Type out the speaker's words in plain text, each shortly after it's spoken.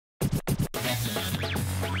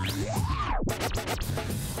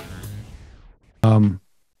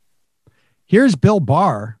Here's Bill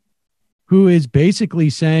Barr, who is basically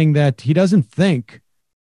saying that he doesn't think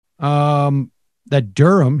that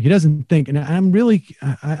Durham, he doesn't think, and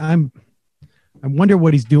I wonder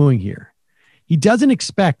what he's doing here. He doesn't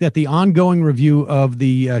expect that the ongoing review of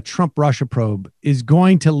the Trump-Russia probe is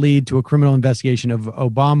going to lead to a criminal investigation of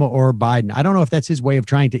Obama or Biden. I don't know if that's his way of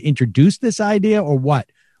trying to introduce this idea or what,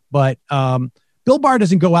 but Bill Barr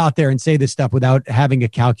doesn't go out there and say this stuff without having a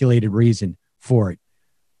calculated reason for it.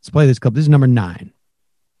 Let's play this clip. This is number 9.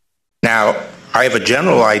 Now, I have a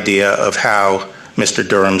general idea of how Mr.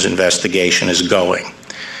 Durham's investigation is going.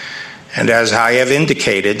 And as I have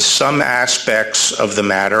indicated, some aspects of the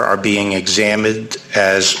matter are being examined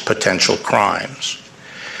as potential crimes.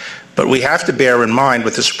 But we have to bear in mind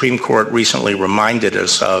what the Supreme Court recently reminded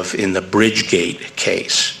us of in the Bridgegate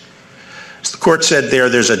case. As the court said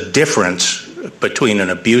there's a difference between an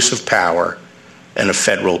abuse of power and a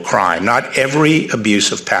federal crime. Not every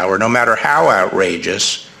abuse of power, no matter how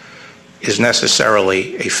outrageous, is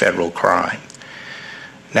necessarily a federal crime.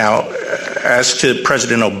 Now, as to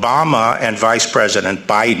President Obama and Vice President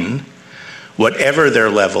Biden, whatever their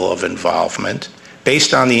level of involvement,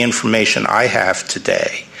 based on the information I have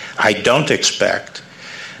today, I don't expect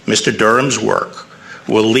Mr. Durham's work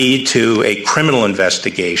will lead to a criminal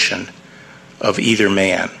investigation of either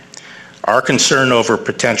man. Our concern over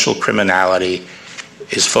potential criminality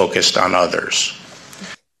is focused on others.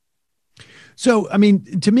 So, I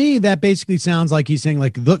mean, to me, that basically sounds like he's saying,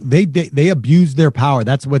 like, look, they abused their power.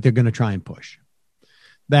 That's what they're going to try and push.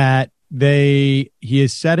 That he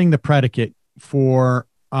is setting the predicate for,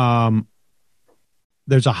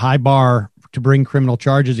 there's a high bar to bring criminal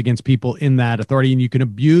charges against people in that authority, and you can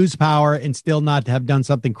abuse power and still not have done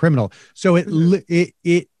something criminal. So it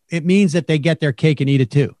means that they get their cake and eat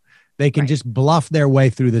it too. They can just bluff their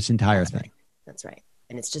way through this entire thing. That's right.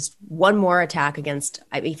 And it's just one more attack against,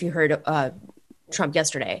 if you heard Trump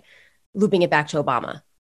yesterday, looping it back to Obama.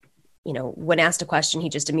 You know, when asked a question, he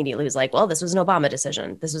just immediately was like, well, this was an Obama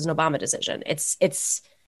decision. This was an Obama decision. It's.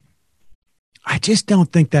 I just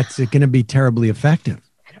don't think that's going to be terribly effective.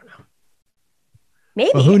 I don't know.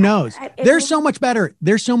 Maybe. Well, who knows? They're so much better.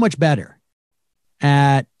 They're so much better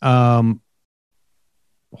at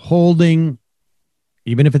holding,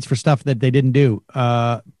 even if it's for stuff that they didn't do,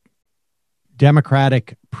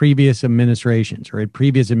 Democratic previous administrations or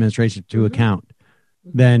previous administrations to account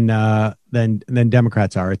than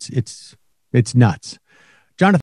Democrats are. It's nuts.